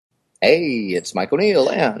Hey, it's Mike O'Neill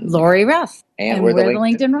and Lori Ruff. And we're the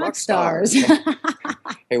LinkedIn Rock Stars.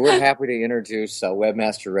 Hey, we're happy to introduce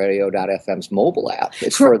webmasterradio.fm's mobile app.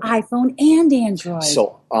 It's for iPhone and Android.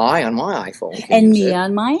 So I on my iPhone and me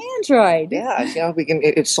on my Android. Yeah, we can.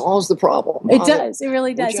 It solves the problem. It does. It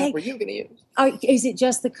really does. Which app are you going to use? Is it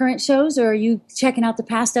just the current shows, or are you checking out the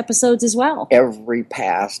past episodes as well? Every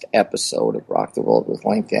past episode of Rock the World with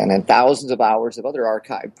LinkedIn and thousands of hours of other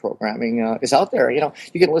archived programming is out there. You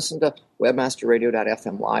can listen to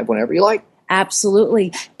webmasterradio.fm live whenever you like.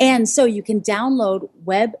 Absolutely. And so you can download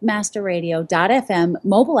webmasterradio.fm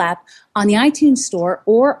mobile app on the iTunes Store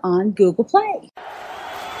or on Google Play.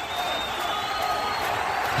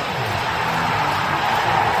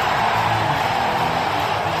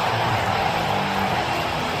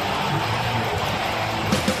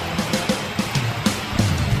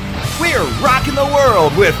 We're rocking the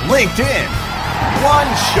world with LinkedIn. One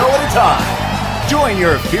show at a time. Join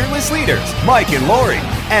your fearless leaders, Mike and Lori,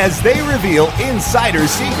 as they reveal insider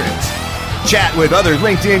secrets. Chat with other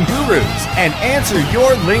LinkedIn gurus and answer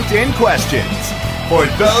your LinkedIn questions. For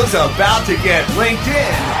those about to get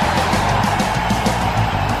LinkedIn,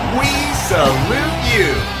 we salute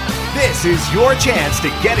you. This is your chance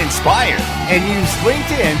to get inspired and use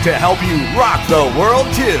LinkedIn to help you rock the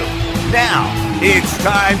world too. Now, it's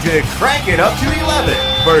time to crank it up to 11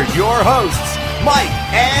 for your hosts, Mike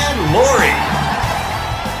and Lori.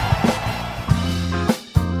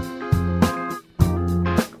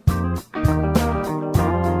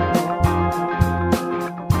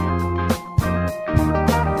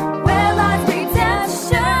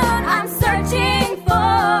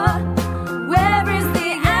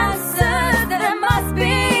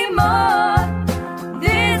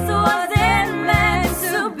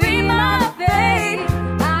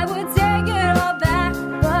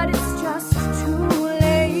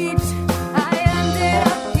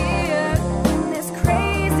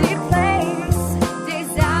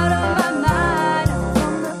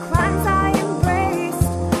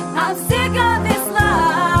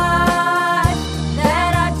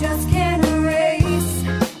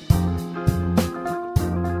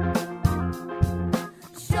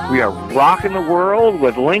 Rocking the world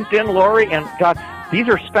with LinkedIn, Lori, and God, these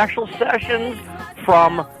are special sessions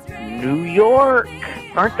from New York,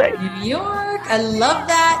 aren't they? New York, I love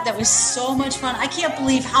that. That was so much fun. I can't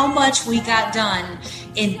believe how much we got done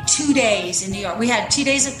in 2 days in New York. We had 2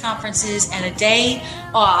 days of conferences and a day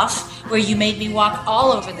off where you made me walk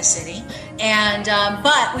all over the city. And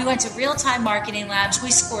but we went to Real-Time Marketing Labs.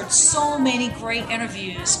 We scored so many great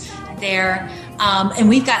interviews there. And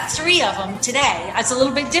we've got 3 of them today. It's a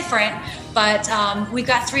little bit different, but we've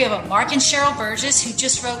got 3 of them. Mark and Cheryl Burgess, who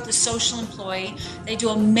just wrote The Social Employee. They do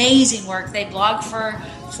amazing work. They blog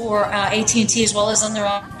for AT&T as well as on their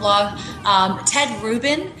own blog. Ted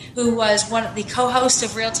Rubin, who was one of the co-hosts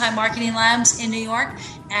of Real-Time Marketing Labs in New York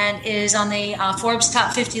and is on the Forbes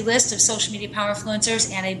Top 50 list of social media power influencers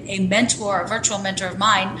and a mentor, a virtual mentor of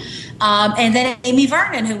mine. And then Amy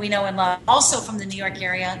Vernon, who we know and love, also from the New York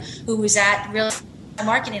area, who was at Real-Time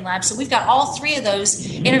Marketing Lab. So we've got all 3 of those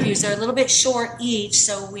interviews. They're a little bit short each,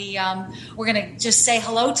 so we're going to just say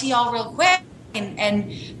hello to y'all real quick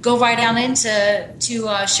and go right down into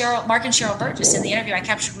Cheryl, Mark and Cheryl Burgess in the interview I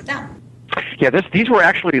captured with them. Yeah, these were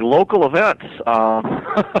actually local events.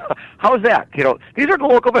 How's that? These are the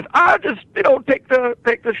local events. Just take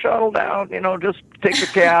the shuttle down. Just take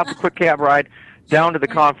the quick cab ride down to the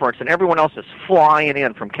conference, and everyone else is flying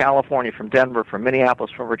in from California, from Denver, from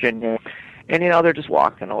Minneapolis, from Virginia. And they're just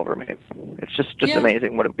walking over me. It's just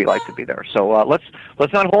amazing what it'd be like to be there. So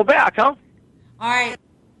let's not hold back, huh? All right.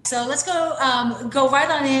 So let's go right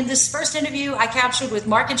on in. This first interview I captured with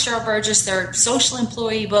Mark and Cheryl Burgess. Their Social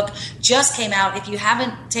Employee book just came out. If you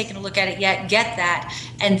haven't taken a look at it yet, get that.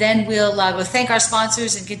 And then we'll thank our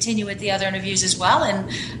sponsors and continue with the other interviews as well. And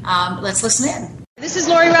let's listen in. This is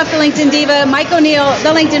Lori Ruff, the LinkedIn Diva. Mike O'Neill,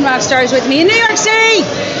 the LinkedIn Rock Stars, with me in New York City.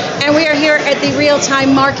 And we are here at the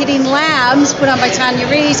Real-Time Marketing Labs put on by Tanya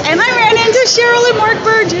Rees. And I ran into Cheryl and Mark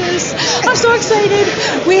Burgess. I'm so excited.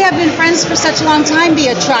 We have been friends for such a long time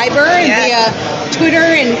via Triber and via Twitter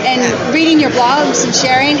and reading your blogs and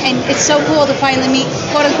sharing. And it's so cool to finally meet,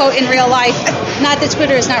 quote unquote, in real life. Not that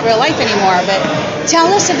Twitter is not real life anymore, but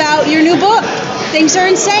tell us about your new book. Things are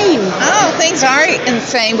insane. Oh, things are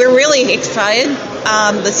insane. We're really excited.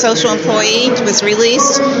 The Social Employee was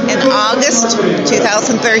released in August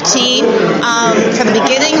 2013. From the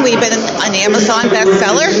beginning, we've been an Amazon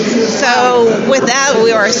bestseller. So with that,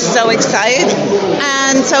 we are so excited.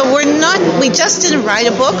 And so we just didn't write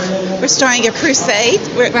a book. We're starting a crusade.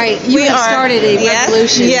 You started a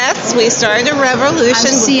revolution. Yes, we started a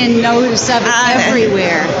revolution. I'm seeing notice of it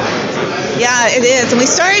everywhere. Yeah, it is. And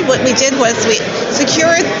what we did was we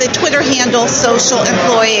secured the Twitter handle Social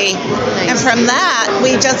Employee. Nice. And from that,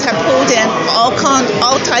 we just have pulled in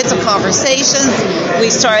all types of conversations. We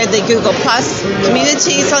started the Google Plus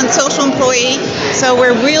communities on Social Employee. So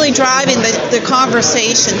we're really driving the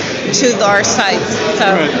conversation to our sites. So.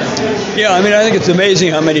 Right. Yeah, I mean, I think it's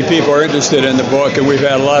amazing how many people are interested in the book, and we've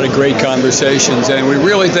had a lot of great conversations, and we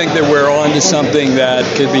really think that we're on to something that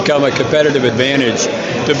could become a competitive advantage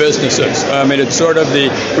to businesses. I mean, it's sort of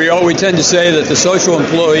we tend to say that the social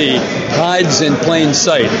employee hides in plain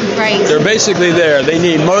sight. Right. They're basically there. They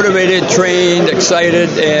need motivated, trained, excited,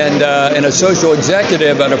 and a social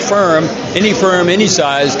executive at a firm, any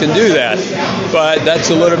size can do that. But that's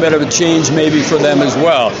a little bit of a change maybe for them as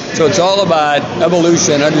well. So it's all about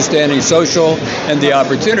evolution, understanding social and the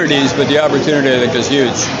opportunities, but the opportunity I think is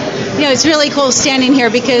huge. You know, it's really cool standing here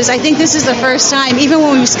because I think this is the first time, even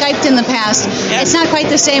when we've Skyped in the past, it's not quite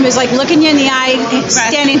the same as like looking you in the eye,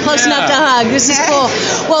 standing close enough to hug. This is cool.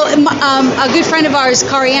 Well, a good friend of ours,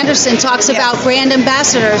 Kari Anderson, talks about brand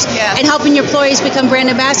ambassadors and helping your employees become brand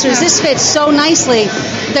ambassadors. This fits so nicely.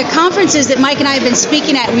 The conferences that Mike and I have been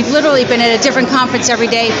speaking at, we've literally been at a different conference every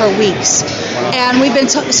day for weeks. And we've been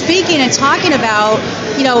speaking and talking about,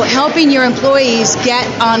 you know, helping your employees get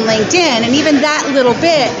on LinkedIn. And even that little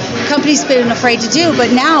bit, companies been afraid to do,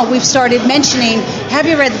 but now we've started mentioning, have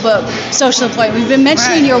you read the book, Social Employee? We've been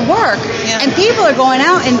mentioning your work, and people are going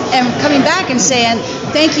out and coming back and saying,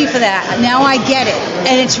 thank you for that. Now I get it.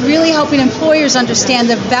 And it's really helping employers understand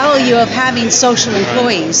the value of having social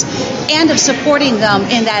employees and of supporting them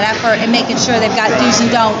in that effort and making sure they've got do's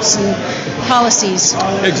and don'ts and policies.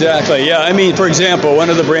 Exactly. Yeah. I mean, for example, one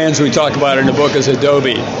of the brands we talk about in the book is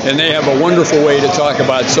Adobe, and they have a wonderful way to talk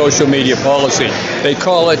about social media policy. They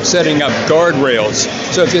call it setting up guardrails.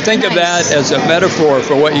 So if you think of that as a metaphor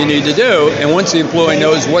for what you need to do, and once the employee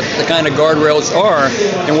knows what the kind of guardrails are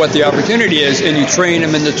and what the opportunity is, and you train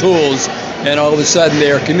them in the tools, and all of a sudden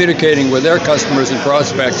they are communicating with their customers and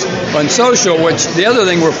prospects on social, which the other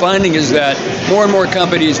thing we're finding is that more and more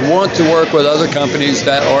companies want to work with other companies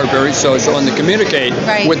that are very social and to communicate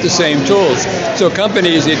with the same tools. So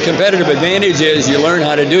companies, the competitive advantage is you learn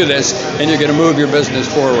how to do this and you're going to move your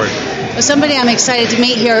business forward. Well, somebody I'm excited to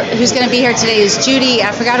meet here who's going to be here today is Judy.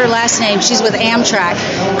 I forgot her last name. She's with Amtrak.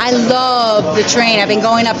 I love the train. I've been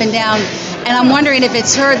going up and down. And I'm wondering if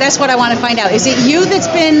it's her. That's what I want to find out. Is it you that's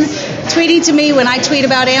been tweeting to me when I tweet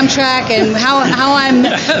about Amtrak and how I'm...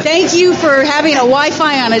 Thank you for having a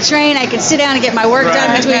Wi-Fi on a train. I can sit down and get my work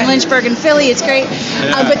done between Lynchburg and Philly. It's great.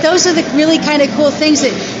 But those are the really kind of cool things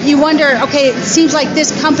that you wonder, okay, it seems like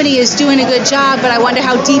this company is doing a good job, but I wonder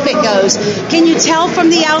how deep it goes. Can you tell from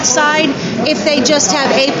the outside if they just have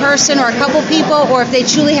a person or a couple people or if they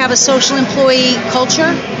truly have a social employee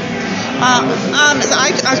culture? I'll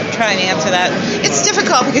try and answer that. It's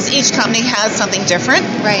difficult because each company has something different.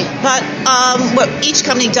 Right. But what each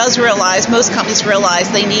company does realize, most companies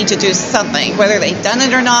realize they need to do something, whether they've done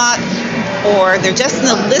it or not, or they're just in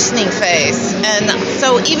the listening phase. And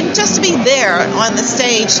so even just to be there on the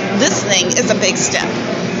stage listening is a big step.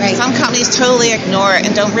 Right. Some companies totally ignore it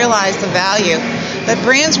and don't realize the value. But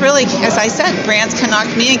brands really, as I said, brands cannot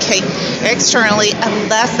communicate externally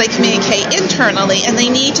unless they communicate internally, and they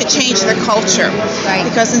need to change their culture. Right.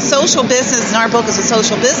 Because in social business, and our book is a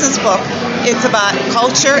social business book, it's about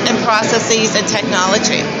culture and processes and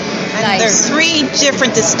technology. And there are three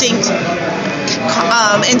different distinct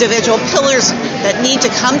individual pillars that need to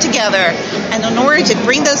come together, and in order to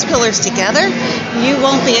bring those pillars together, you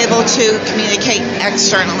won't be able to communicate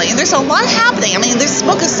externally. And there's a lot happening. I mean, this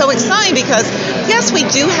book is so exciting because, yes, we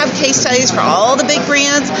do have case studies for all the big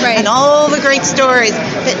brands and all the great stories,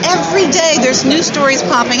 but every day there's new stories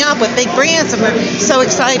popping up with big brands, and we're so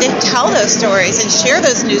excited to tell those stories and share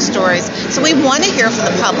those news stories. So we want to hear from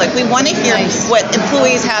the public. We want to hear what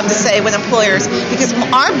employees have to say with employers, because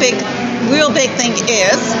our real big thing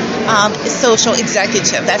is social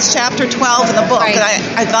executive. That's chapter 12 in the book that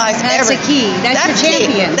I advise. That's a key. That's your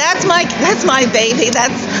champion. That's my baby.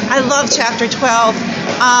 I love chapter 12.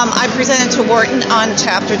 I presented to Wharton on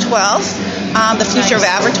chapter 12, the future of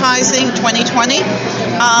advertising 2020.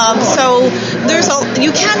 So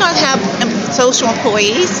you cannot have social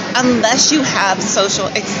employees unless you have social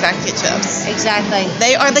executives. Exactly.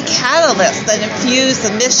 They are the catalyst that infuse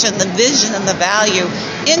the mission, the vision, and the value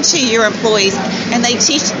into your employees, and they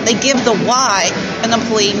give the why an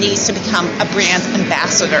employee needs to become a brand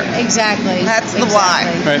ambassador. Exactly. That's the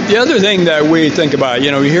why. Right. The other thing that we think about,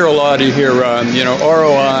 you hear a lot,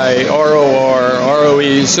 ROI, ROR,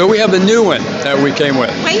 ROEs. So we have a new one that we came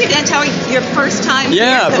with. Wait, you're going to tell your first time?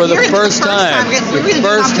 Yeah, for the first time. The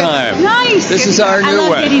first time. Nice. nice. This is our new way. I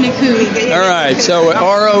love getting a coup. All right, so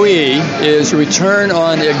ROE is return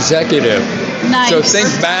on executive. Nice. So think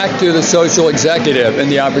back to the social executive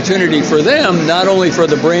and the opportunity for them, not only for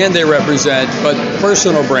the brand they represent, but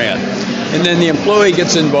personal brand. And then the employee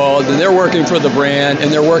gets involved, and they're working for the brand,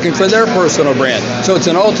 and they're working for their personal brand. So it's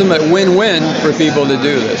an ultimate win-win for people to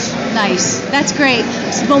do this. Nice. That's great.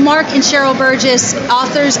 Well, Mark and Cheryl Burgess,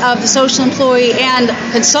 authors of The Social Employee and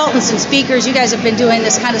consultants and speakers, you guys have been doing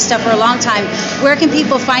this kind of stuff for a long time. Where can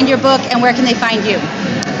people find your book, and where can they find you?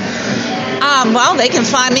 Well, they can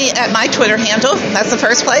find me at my Twitter handle. That's the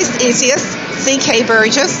first place, easiest, CK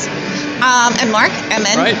Burgess. And Mark,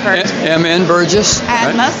 MN right. Burgess. MN Burgess.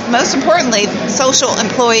 And right. most importantly, social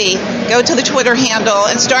employee. Go to the Twitter handle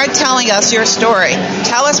and start telling us your story.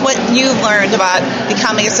 Tell us what you've learned about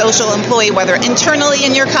becoming a social employee, whether internally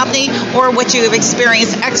in your company or what you've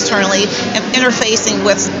experienced externally in interfacing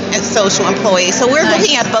with social employees. So we're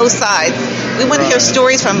looking at both sides. We want to hear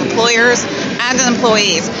stories from employers and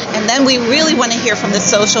employees. And then we really want to hear from the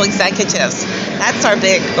social executives. That's our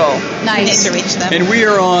big goal. Nice. We need to reach them. And we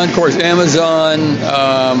are on, of course, Amazon,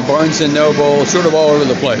 Barnes & Noble, sort of all over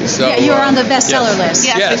the place. So, yeah, you're on the bestseller list.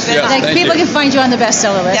 Yes. Like people can find you on the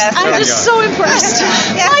bestseller list. Yes, I'm just so impressed.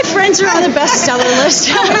 My friends are on the bestseller list.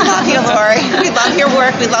 We love you, Lori. We love your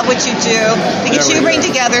work. We love what you do. Because you bring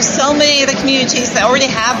together so many of the communities that already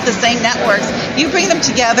have the same networks. You bring them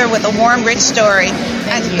together with a warm, rich story.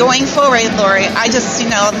 And going forward, Lori, I just,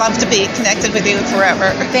 love to be connected with you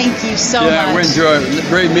forever. Thank you so much. Yeah, we enjoyed it.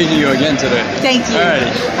 Great meeting you again today. Thank you.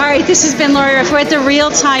 All right, this has been Lori. We're at the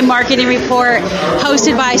Real-Time Marketing Report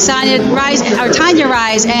hosted by Tanya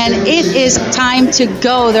Rise, and it is time to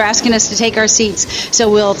go. They're asking us to take our seats. So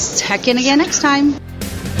we'll check in again next time.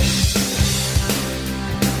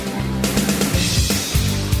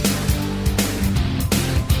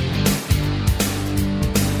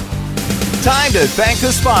 Time to thank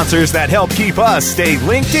the sponsors that help keep us stay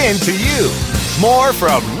linked in to you. More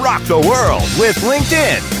from Rock the World with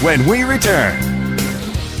LinkedIn when we return.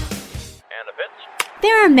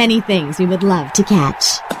 There are many things we would love to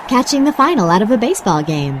catch. Catching the final out of a baseball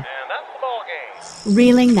game. And that's the ball game.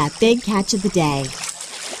 Reeling that big catch of the day.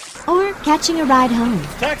 Or catching a ride home.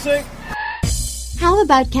 Taxi. How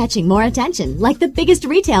about catching more attention like the biggest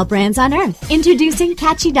retail brands on earth? Introducing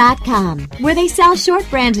Catchy.com, where they sell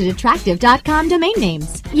short-branded attractive.com domain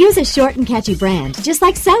names. Use a short and catchy brand, just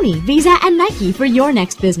like Sony, Visa, and Nike for your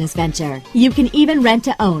next business venture. You can even rent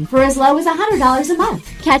to own for as low as $100 a month.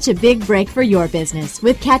 Catch a big break for your business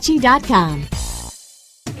with Catchy.com.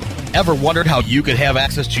 Ever wondered how you could have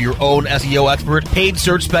access to your own SEO expert, paid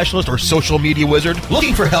search specialist, or social media wizard?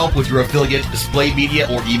 Looking for help with your affiliate, display media,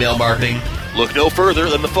 or email marketing? Look no further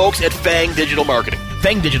than the folks at Fang Digital Marketing.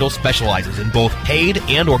 Fang Digital specializes in both paid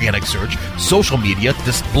and organic search, social media,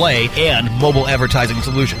 display, and mobile advertising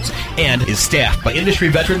solutions, and is staffed by industry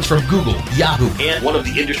veterans from Google, Yahoo, and one of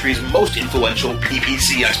the industry's most influential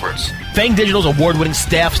PPC experts. Fang Digital's award-winning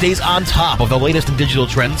staff stays on top of the latest in digital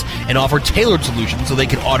trends and offer tailored solutions so they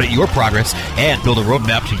can audit your progress and build a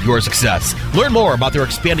roadmap to your success. Learn more about their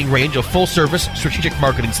expanding range of full-service strategic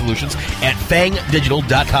marketing solutions at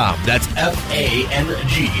fangdigital.com. That's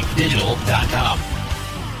F-A-N-G digital.com.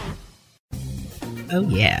 Oh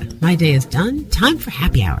yeah, my day is done. Time for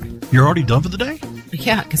happy hour. You're already done for the day?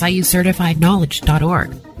 Yeah, because I use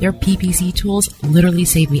CertifiedKnowledge.org. Their PPC tools literally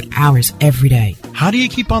save me hours every day. How do you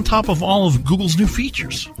keep on top of all of Google's new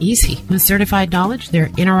features? Easy. With Certified Knowledge, their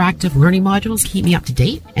interactive learning modules keep me up to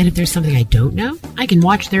date. And if there's something I don't know, I can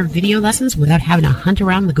watch their video lessons without having to hunt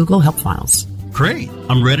around the Google Help files. Great.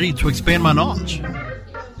 I'm ready to expand my knowledge.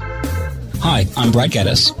 Hi, I'm Brett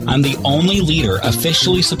Geddes. I'm the only leader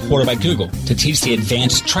officially supported by Google to teach the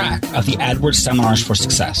advanced track of the AdWords Seminars for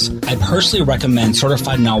Success. I personally recommend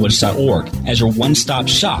CertifiedKnowledge.org as your one-stop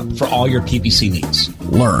shop for all your PPC needs.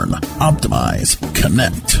 Learn, optimize,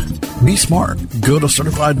 connect. Be smart. Go to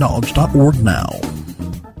CertifiedKnowledge.org now.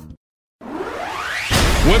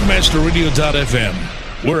 WebmasterRadio.fm.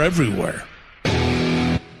 We're everywhere.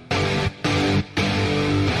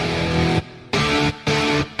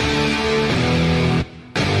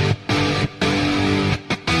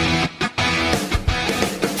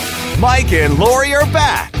 Mike and Lori are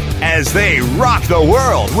back as they rock the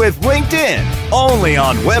world with LinkedIn, only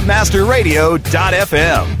on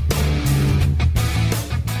WebmasterRadio.fm.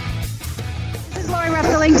 This is Lori Ruff,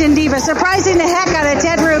 the LinkedIn Diva, surprising the heck out of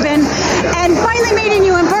Ted Rubin and finally meeting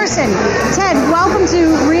you in person. Ted, welcome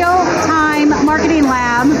to Real Time Marketing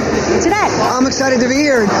Lab today. I'm excited to be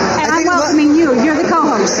here. And I'm welcoming you. You're the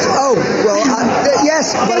co-host. Oh, well,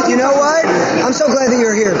 yes. But you know what? I'm so glad that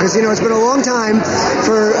you're here because, it's been a long time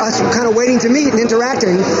for us kind of waiting to meet and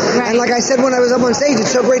interacting. Right. And like I said when I was up on stage,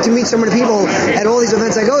 it's so great to meet so many people at all these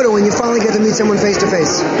events I go to when you finally get to meet someone face to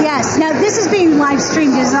face. Yes. Now, this is being live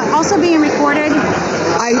streamed. Is it also being recorded?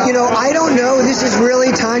 I don't know. This is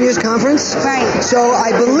really Tanya's conference. Right. So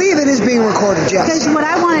I believe it is being recorded, yes. Because what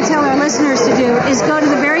I want to tell our listeners to do is go to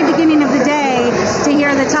the very beginning of the day to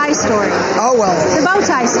hear the tie story. Oh, well. The bow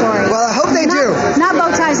tie story. Well, I hope they do. Not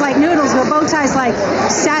bow ties like noodles, but bow ties like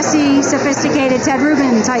sassy, sophisticated Ted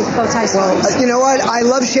Rubin type bow tie stories. Well, you know what? I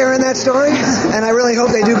love sharing that story, and I really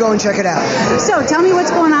hope they do go and check it out. So tell me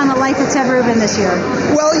what's going on in the life of Ted Rubin this year.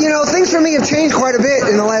 Well, things for me have changed quite a bit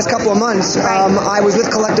in the last couple of months. Right. I was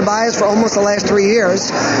with Collective Bias for almost the last 3 years.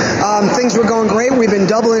 Things were going great. We've been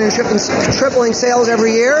doubling and tripling sales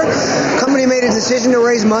every year. Company made a decision to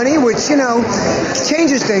raise money, which,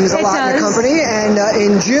 changes things a lot in the company. And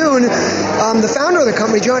in June, the founder of the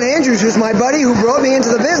company, John Andrews, who's my buddy who brought me into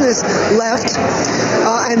the business, left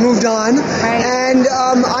and moved on. Right. And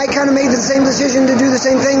I kind of made the same decision to do the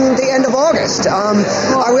same thing at the end of August.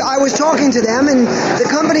 I was talking to them, and the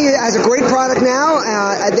company has a great product now.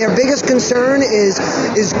 Their biggest concern is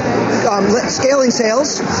scaling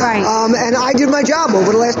sales. Right. And I did my job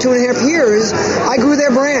over the last 2.5 years. I grew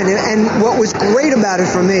their brand, and what was great about it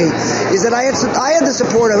for me is that I had the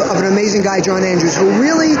support of an amazing guy, John Andrews, who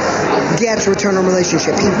really gets return on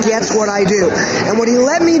relationship. He gets what I do. And what he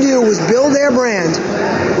let me do was build their brand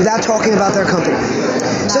without talking about their company.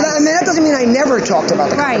 So that doesn't mean I never talked about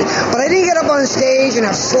the company. Right. But I didn't get up on stage and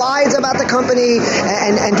have slides about the company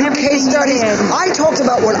and do case studies. I talked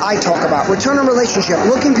about what I talk about, return on relationship,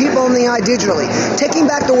 looking people in the eye digitally, taking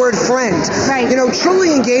back the word friend, right.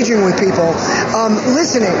 Truly engaging with people,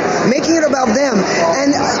 listening, making it about them.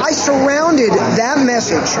 And I surrounded that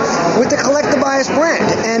message with the Collective Bias brand.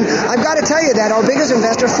 And I've got to tell you that our biggest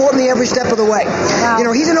investor fought me every step of the way.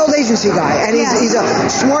 Wow. He's an old agency guy, and he's a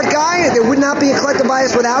smart guy. There would not be a Collective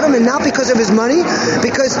Bias without him, and not because of his money,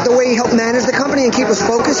 because the way he helped manage the company and keep us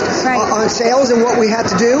focused on sales and what we had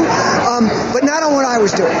to do, but not on what I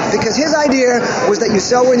was doing, because his idea was that you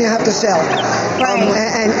sell when you have to sell. Right.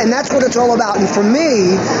 And that's what it's all about. And for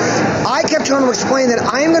me, I kept trying to explain that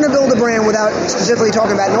I am going to build a brand without specifically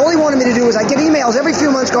talking about it. And all he wanted me to do was I get emails every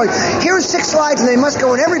few months going, here's 6 slides and they must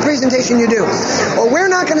go in every presentation you do. Or we're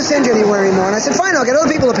not going to send you anywhere anymore. And I said, fine, I'll get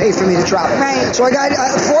other people to pay for me to travel. Right. So I got,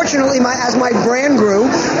 fortunately, as my brand grew,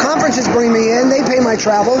 conferences bring me in, they pay my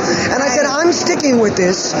travel. And I said, I'm sticking with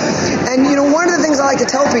this. And, one of the things I like to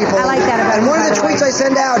tell people, I like that about and one of the tweets I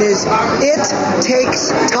send out is, it takes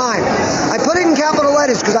time. I put it in capital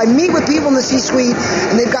letters because I meet with people in the C-suite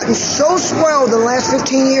and they've gotten so spoiled in the last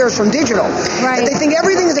 15 years from digital that they think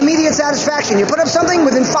everything is immediate satisfaction. You put up something,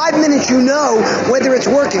 within 5 minutes you know whether it's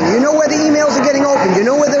working. You know whether emails are getting opened. You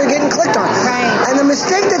know whether they're getting clicked on. Right. And the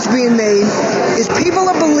mistake that's being made is people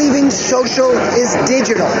are believing social is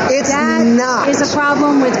digital. It's not. That is a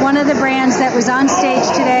problem with one of the brands that was on stage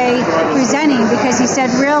today presenting, because he said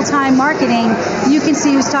real-time marketing, you can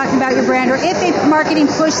see who's talking about your brand, or if a marketing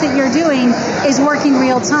push that you're doing is working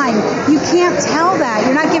real-time. You can't tell that.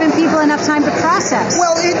 You're not giving people enough time to process.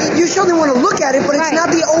 Well, you certainly want to look at it, but it's not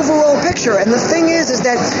the overall picture. And the thing is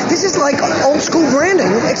that this is like old-school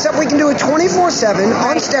branding, except we can do it 24/7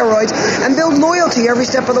 on steroids and build loyalty every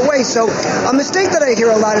step of the way. So a mistake that I hear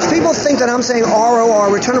a lot is people think that I'm saying ROR,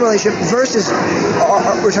 return on relationship, versus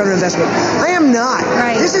return on investment. I am not.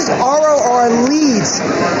 Right. This is ROR leads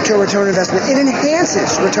to return on investment. It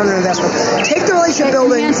enhances return on investment. Take the relationship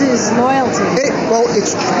building. It enhances loyalty.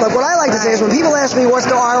 It's like what I like to say is when people ask me what's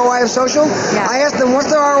the ROI of social, I ask them what's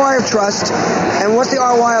the ROI of trust and what's the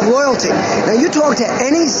ROI of loyalty. Now you talk to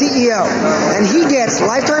any CEO and he gets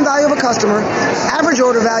lifetime value of a customer, average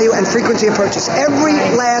order value, and frequency of purchase. Every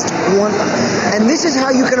last one. And this is how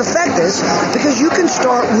you can affect this, because you can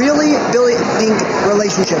start really building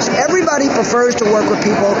relationships. Everybody prefers to work with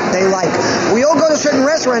people they like. We all go to certain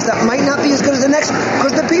restaurants that might not be as good as the next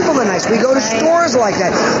because the people are nice. We go to stores like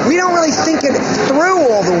that. We don't really think it through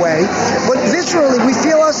all the way, but viscerally we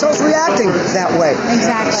feel ourselves reacting that way.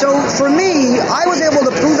 Exactly. So for me, I was able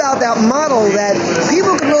to prove out that model that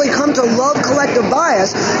people could really come to love Collective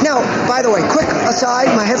Bias. Now, by the way, quick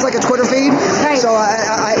aside, my head's like a Twitter feed, so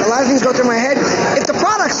a lot of things go through my head. If the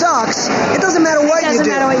product sucks, it doesn't matter what you do. It doesn't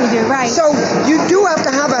matter what you do, right. So you do have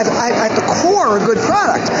to have at the core a good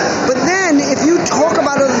product. But then if you talk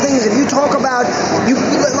about other things, if you talk about,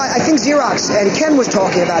 I think Xerox and Ken was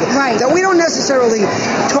talking about it, right, that we don't necessarily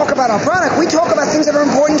talk about our product. We talk about things that are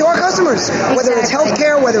important to our customers, whether it's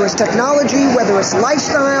healthcare, whether it's technology, whether it's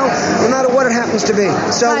lifestyle, no matter what it happens to be.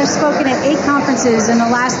 So I've spoken at 8 conferences in the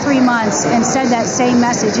last 3 months and said that same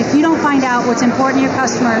message. If you don't find out what's important to your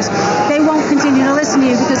customers, they won't continue to listen to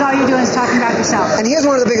you because all you're doing is talking about yourself. And here's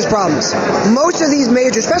one of the biggest problems. Most of these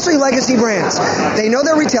major, especially legacy brands, they know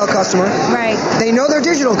their retail customer. Right. They know their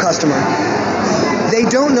digital customer. They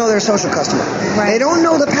don't know their social customer. Right. They don't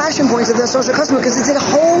know the passion points of their social customer because it's a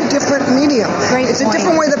whole different medium. It's a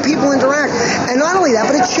different way that people interact. And not only that,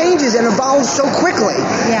 but it changes and evolves so quickly.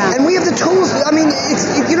 Yeah. And we have the tools. I mean,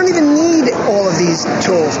 you don't even need all of these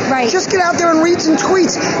tools. Right. Just get out there and read some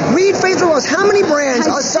tweets. Read Facebook posts. How many brands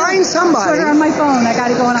assign somebody? Twitter on my phone. I got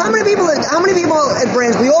it going on. How many people at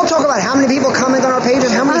brands? We all talk about how many people comment on our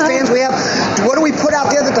pages, how many fans we have. What do we put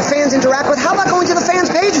out there that the fans interact with? How about going to the fans'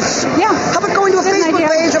 pages? Yeah. How about going to a Facebook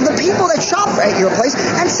page of the people that shop at your place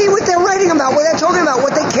and see what they're writing about, what they're talking about,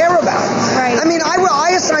 what they care about? Right. I mean,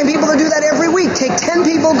 I assign people to do that every week. Take 10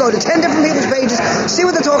 people, go to 10 different people's pages, see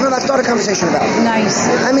what they're talking about, start a conversation about it. Nice.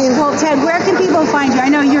 I mean, well, Ted, where can people find you? I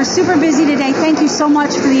know you're super busy today. Thank you so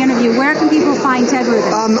much for the interview. Where can people find Ted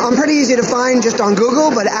Rubin? I'm pretty easy to find just on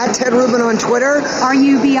Google, but at Ted Rubin on Twitter.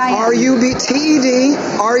 R-U-B-I-N. R-U-B-T-E-D.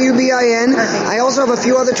 R-U-B-I-N. I also have a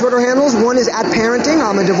few other Twitter handles. One is at Parenting.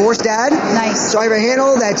 I'm a divorced dad. Nice. So I have a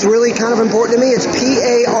handle that's really kind of important to me. It's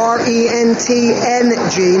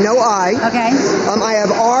P-A-R-E-N-T-N-G. No I. Okay. I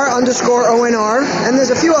have R_ONR. And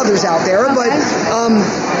there's a few others out there. Okay. But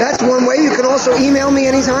that's one way. You can also email me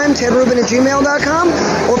anytime, tedrubin@gmail.com.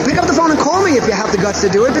 Or pick up the phone and call me if you have the guts to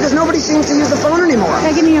do it, because nobody seems to use the phone anymore.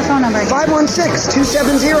 Okay, give me your phone number again.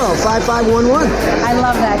 516-270-5511. I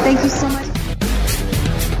love that. Thank you so much.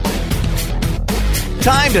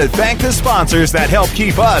 Time to thank the sponsors that help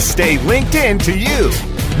keep us stay linked in to you.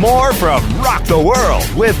 More from Rock the World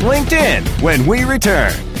with LinkedIn when we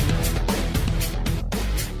return.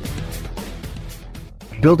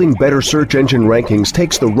 Building better search engine rankings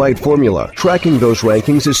takes the right formula. Tracking those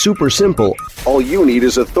rankings is super simple. All you need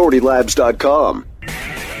is authoritylabs.com.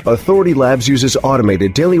 Authority Labs uses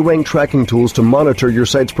automated daily rank tracking tools to monitor your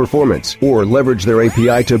site's performance, or leverage their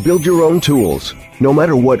API to build your own tools. No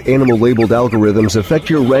matter what animal-labeled algorithms affect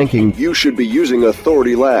your ranking, you should be using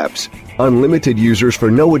Authority Labs. Unlimited users for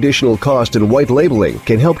no additional cost and white labeling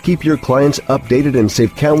can help keep your clients updated and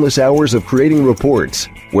save countless hours of creating reports.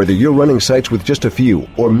 Whether you're running sites with just a few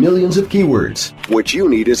or millions of keywords, what you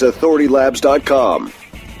need is authoritylabs.com.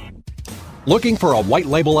 Looking for a white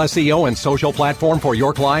label SEO and social platform for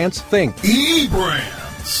your clients? Think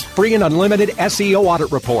eBrands. Free and unlimited SEO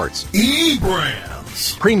audit reports.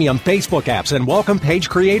 eBrands. Premium Facebook apps and welcome page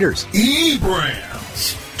creators.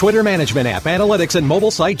 eBrands. Twitter management app, analytics, and mobile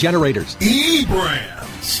site generators.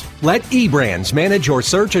 eBrands. Let eBrands manage your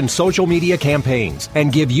search and social media campaigns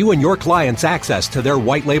and give you and your clients access to their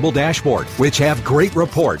white label dashboard, which have great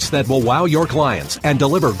reports that will wow your clients and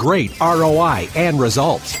deliver great ROI and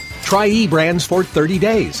results. Try eBrands for 30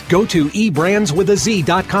 days. Go to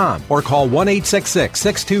eBrandsWithAZ.com or call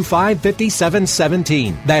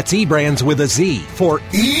 1-866-625-5717. That's eBrands with a Z for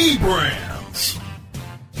eBrands.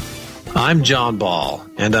 I'm John Ball,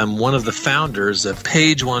 and I'm one of the founders of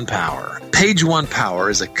Page One Power. Page One Power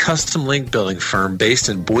is a custom link building firm based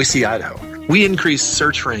in Boise, Idaho. We increase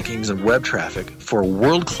search rankings and web traffic for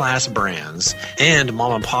world-class brands and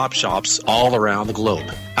mom-and-pop shops all around the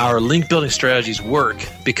globe. Our link building strategies work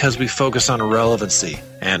because we focus on relevancy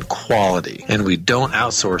and quality, and we don't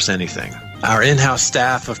outsource anything. Our in-house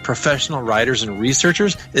staff of professional writers and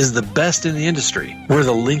researchers is the best in the industry. We're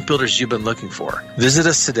the link builders you've been looking for. Visit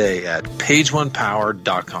us today at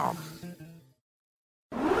pageonepower.com.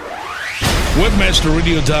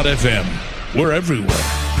 Webmasterradio.fm. We're everywhere.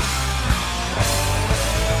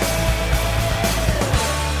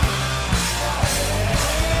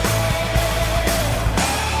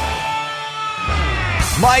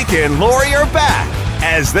 Mike and Lori are back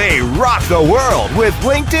as they rock the world with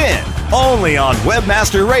LinkedIn, only on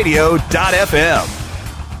webmasterradio.fm.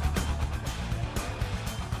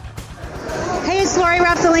 Hey, it's Lori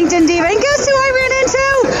Ruff, the LinkedIn Diva, and guess who I ran into?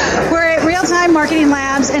 We're at Real Time Marketing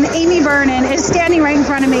Labs, and Amy Vernon is standing right in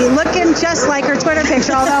front of me, looking just like her Twitter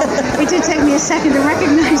picture, although it did take me a second to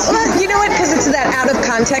recognize her. Well, you know what, because it's that out of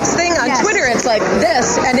context thing. On Twitter, it's like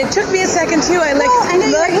this, and it took me a second, too. I looked, and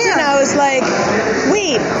I was like,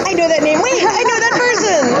 wait, I know that name. Wait, I know that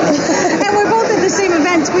person. And we're both at the same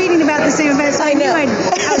event, tweeting about the same event, so I knew I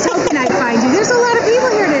was hoping I'd find you. There's a lot of people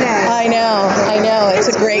here today. I know. It's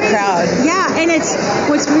a great crowd. Yeah, and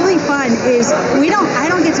what's really fun is I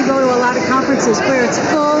don't get to go to a lot of conferences where it's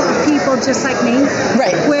full of people just like me.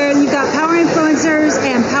 Right. Where you've got power influencers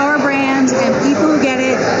and power brands and people who get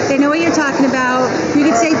it. They know what you're talking about. You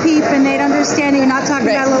could say peep and they'd understand that you're not talking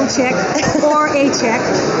about a little chick or a chick.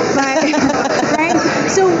 But, right?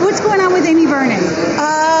 So what's going on with Amy Vernon?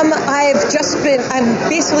 I'm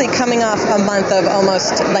basically coming off a month of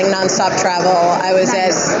almost like nonstop travel. I was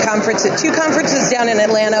at two conferences down in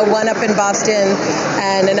Atlanta, one up in Boston,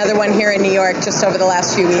 and another one here in New York just over the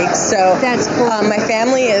last few weeks. So that's cool. My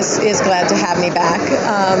family is glad to have me back.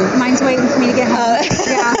 Mine's waiting for me to get home.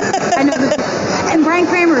 Yeah, I know. And Brian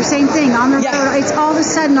Kramer, same thing on the road. It's all of a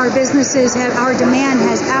sudden our demand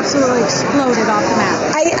has absolutely exploded off the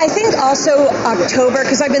map. I think also October,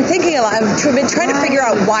 because I've been thinking a lot. I've been trying to figure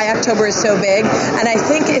out why October is so big, and I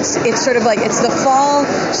think it's sort of like it's the fall,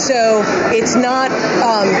 so it's not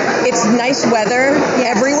it's nice weather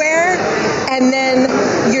everywhere, and then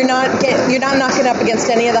you're not knocking up against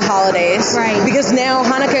any of the holidays, right? Because now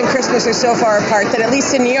Hanukkah and Christmas are so far apart that at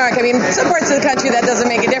least in New York, I mean, some parts of the country that doesn't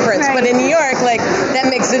make a difference, but in New York, like that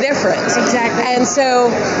makes a difference. Exactly. And so,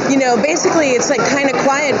 basically, it's like kind of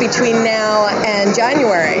quiet between now and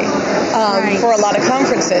January for a lot of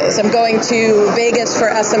conferences. I'm going to Vegas for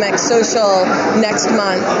SMX Social next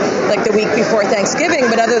month, like the week before Thanksgiving.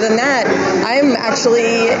 But other than that, I'm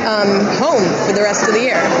actually home for the rest of the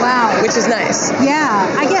year. Wow. Which is nice. Yeah.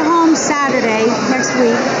 I get home Saturday next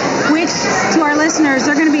week, which to our listeners,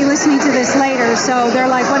 they're going to be listening to this later, so they're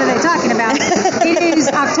like, what are they talking about? It is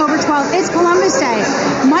October 12th. It's Columbus Day.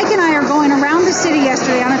 Mike and I are going around the city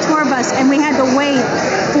yesterday on a tour bus, and we had to wait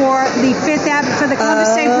for the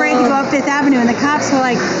Columbus Day parade to go up Fifth Avenue, and the cops were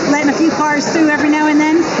like letting a few cars through every now and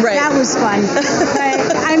then. Right. That was fun.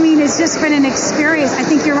 But I mean, it's just been an experience. I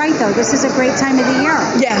think you're right, though. This is a great time of the year.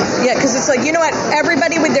 Yeah, because it's like, you know what?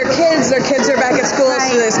 Everybody with their kids are back at school,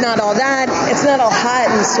 so there's not all that. It's not all hot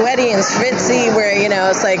and sweaty and schwitzy where,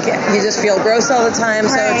 it's like you just feel gross all the time.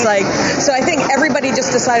 So it's like, so I think everybody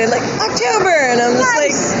just decided like October, and I'm just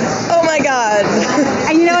like, oh my God.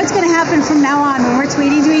 And you know what's going to happen from now on when we're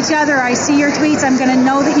tweeting to each other? I see your tweets, I'm going to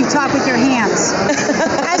know that you talk with your hands.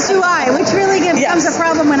 As do I, which really becomes a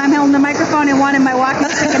problem when I'm holding the microphone in one and my walking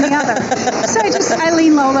stick in the other. So I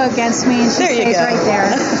lean Lola against me and she stays right there.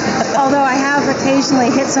 Although I have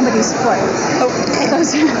occasionally hit somebody's foot.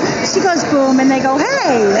 She goes boom and they go,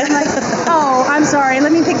 hey. I'm like, oh, I'm sorry,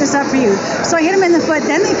 let me pick this up for you. So I hit them in the foot,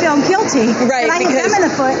 then they feel guilty. Right. And I hit them in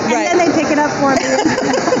the foot and then they pick it up for me.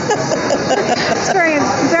 It's very,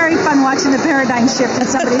 very fun watching the paradigm shift in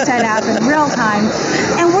somebody's head happen in real time.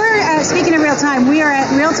 And we're, speaking of real time, we are at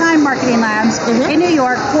Real Time Marketing Labs in New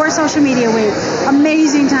York for Social Media Week.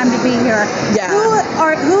 Amazing time to be here. Yeah.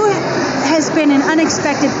 Who has been an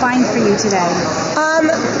unexpected find for you today?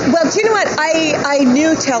 Well, do you know what? I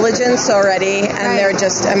knew Telligence already, and they're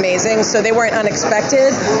just amazing, so they weren't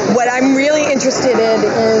unexpected. What I'm really interested in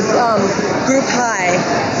is Group High,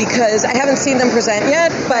 because I haven't seen them present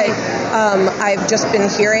yet, but I've just been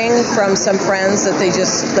hearing from some friends that they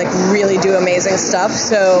just like really do amazing stuff.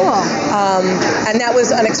 So, and that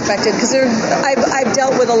was unexpected because I've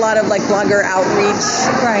dealt with a lot of like blogger outreach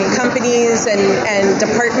companies and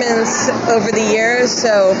departments over the years.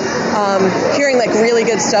 So, hearing like really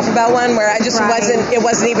good stuff about one where I just it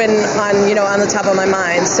wasn't even on the top of my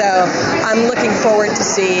mind. So I'm looking forward to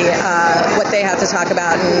see what they have to talk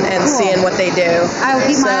about and seeing what they do. I will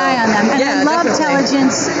keep my eye on them. And I love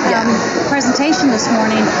Telligence presentation this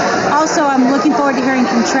morning. Also, I'm looking forward to hearing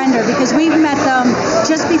from Trender because we've met them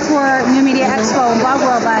just before New Media Expo in Blog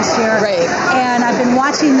World last year. Right. And I've been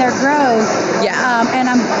watching their growth. Yeah. And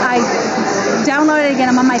I downloaded it again.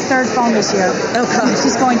 I'm on my third phone this year. Oh, God. I'm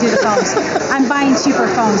just going through the phones. I'm buying cheaper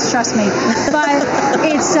phones, trust me. But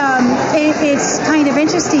it's kind of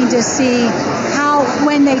interesting to see how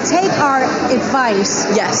when they take our advice,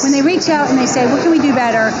 when they reach out and they say, what can we do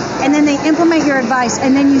better? And then they implement your advice,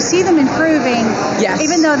 and then you see them improving,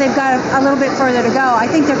 even though they've got a little bit further to go. I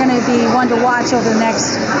think they're going to be one to watch over the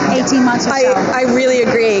next 18 months or so. I really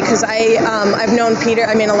agree because I've known Peter.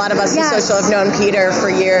 I mean, a lot of us in social have known Peter for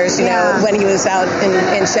years, you know, when he was out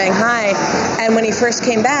in Shanghai. And when he first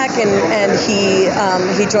came back and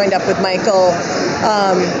he joined up with Michael,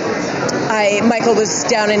 Michael was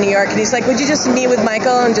down in New York, and he's like, would you just meet with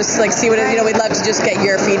Michael and just like see what, we'd love to just get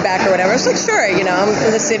your feedback or whatever. I was like, sure, I'm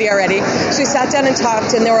in the city already. So we sat down and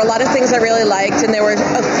talked, and there were a lot of things I really liked, and there were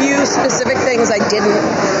a few specific things I didn't,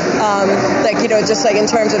 just like in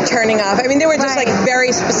terms of turning off. I mean, they were just like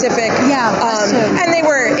very specific. And they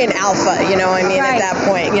were in alpha, at that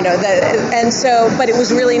point, but it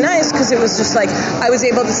was really nice because it was just like, I was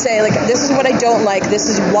able to say, like, this is what I don't like, this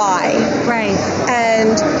is why. Right.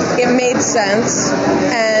 And it made sense.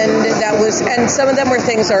 And some of them were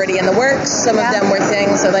things already in the works. Some of them were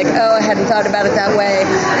things that, like, I hadn't thought about it that way.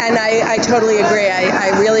 And I totally agree. I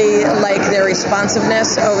really like their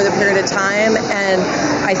responsiveness over the period of time. And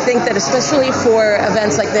I think that especially for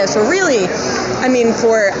events like this, or really,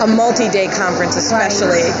 for a multi-day conference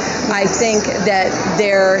especially, I think that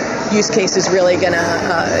their use case is really gonna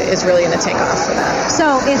take off for that.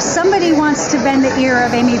 So if somebody wants to bend the ear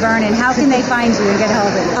of Amy Vernon, how can they find you and get a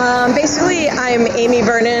hold of you? Basically, I'm Amy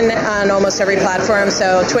Vernon on almost every platform.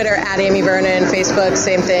 So Twitter @Amy Vernon, Facebook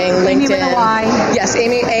same thing, LinkedIn. Amy with a Y. Yes,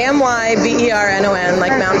 Amy AMYVERNON,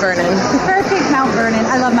 like Mount Vernon. Perfect, Mount Vernon.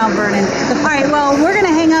 I love Mount Vernon. All right, well, we're gonna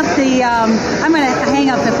hang up the. I'm gonna hang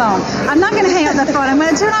up the phone. I'm not gonna hang up the phone. I'm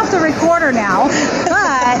gonna turn off the recorder now.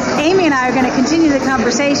 But Amy and I are gonna continue the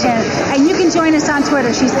conversation, and you can join us on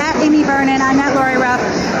Twitter. She's @Amy Vernon. I'm @Lori Ruff.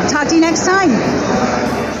 Talk to you next time.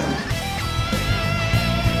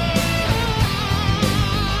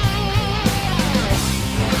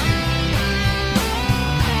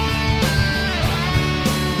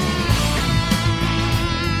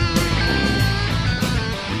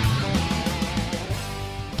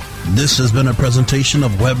 This has been a presentation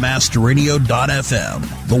of WebmasterRadio.fm,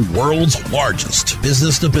 the world's largest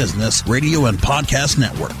business-to-business radio and podcast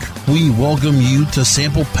network. We welcome you to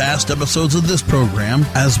sample past episodes of this program,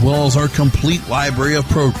 as well as our complete library of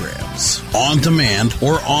programs, on demand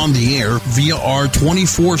or on the air via our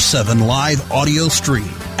 24/7 live audio stream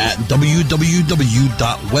at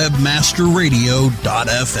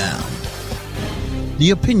www.webmasterradio.fm. The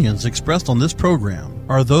opinions expressed on this program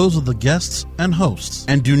are those of the guests and hosts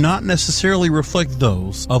and do not necessarily reflect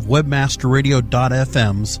those of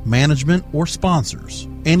WebmasterRadio.fm's management or sponsors.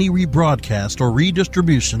 Any rebroadcast or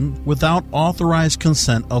redistribution without authorized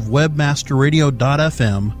consent of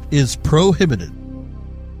WebmasterRadio.fm is prohibited.